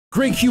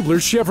Greg Hubler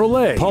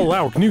Chevrolet, Paul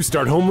Lauck New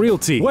Start Home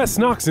Realty, Wes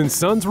Knox &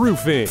 Sons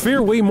Roofing,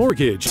 Fairway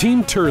Mortgage,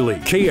 Team Turley,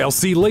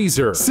 KLC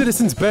Laser,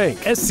 Citizens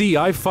Bank,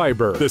 SCI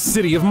Fiber, the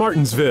City of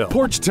Martinsville,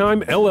 Porch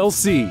Time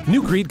LLC,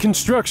 NuCrete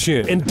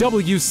Construction, and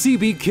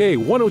WCBK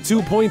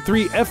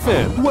 102.3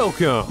 FM.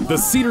 Welcome, the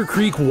Cedar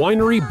Creek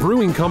Winery,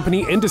 Brewing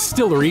Company, and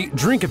Distillery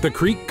Drink at the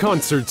Creek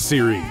Concert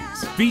Series,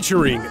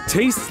 featuring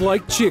Tastes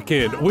Like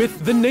Chicken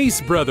with the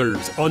Nace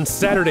Brothers on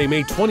Saturday,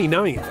 May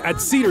 29th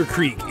at Cedar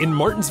Creek in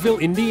Martinsville,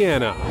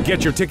 Indiana.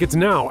 Get your tickets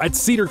now at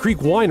Cedar Creek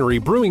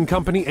Winery, Brewing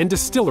Company, and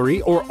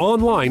Distillery or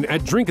online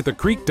at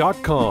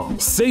drinkatthecreek.com.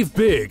 Save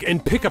big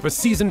and pick up a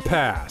season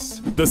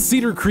pass. The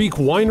Cedar Creek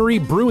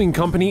Winery, Brewing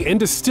Company, and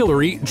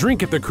Distillery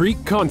Drink at the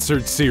Creek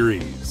Concert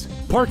Series.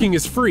 Parking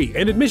is free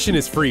and admission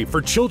is free for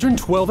children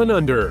 12 and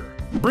under.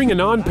 Bring a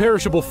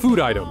non-perishable food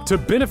item to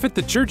benefit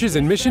the churches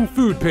and Mission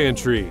Food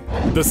Pantry.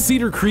 The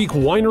Cedar Creek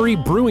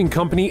Winery, Brewing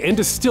Company, and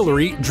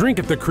Distillery Drink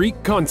at the Creek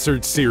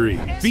Concert Series,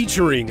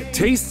 featuring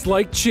Tastes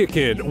Like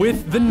Chicken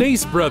with the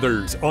Nace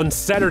Brothers on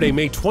Saturday,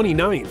 May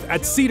 29th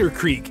at Cedar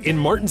Creek in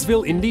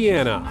Martinsville,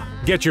 Indiana.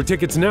 Get your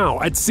tickets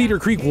now at Cedar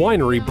Creek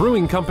Winery,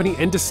 Brewing Company,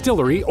 and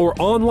Distillery or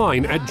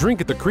online at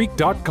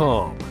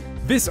drinkatthecreek.com.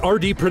 This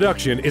RD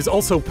production is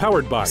also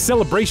powered by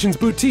Celebrations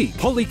Boutique,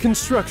 Holy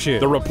Construction,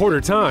 The Reporter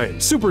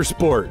Times, Super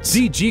Sports,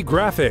 DG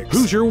Graphics,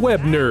 Hoosier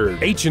Web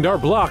Nerd, H&R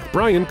Block,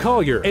 Brian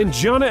Collier, and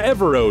Jonna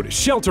Everode,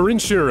 Shelter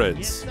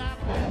Insurance.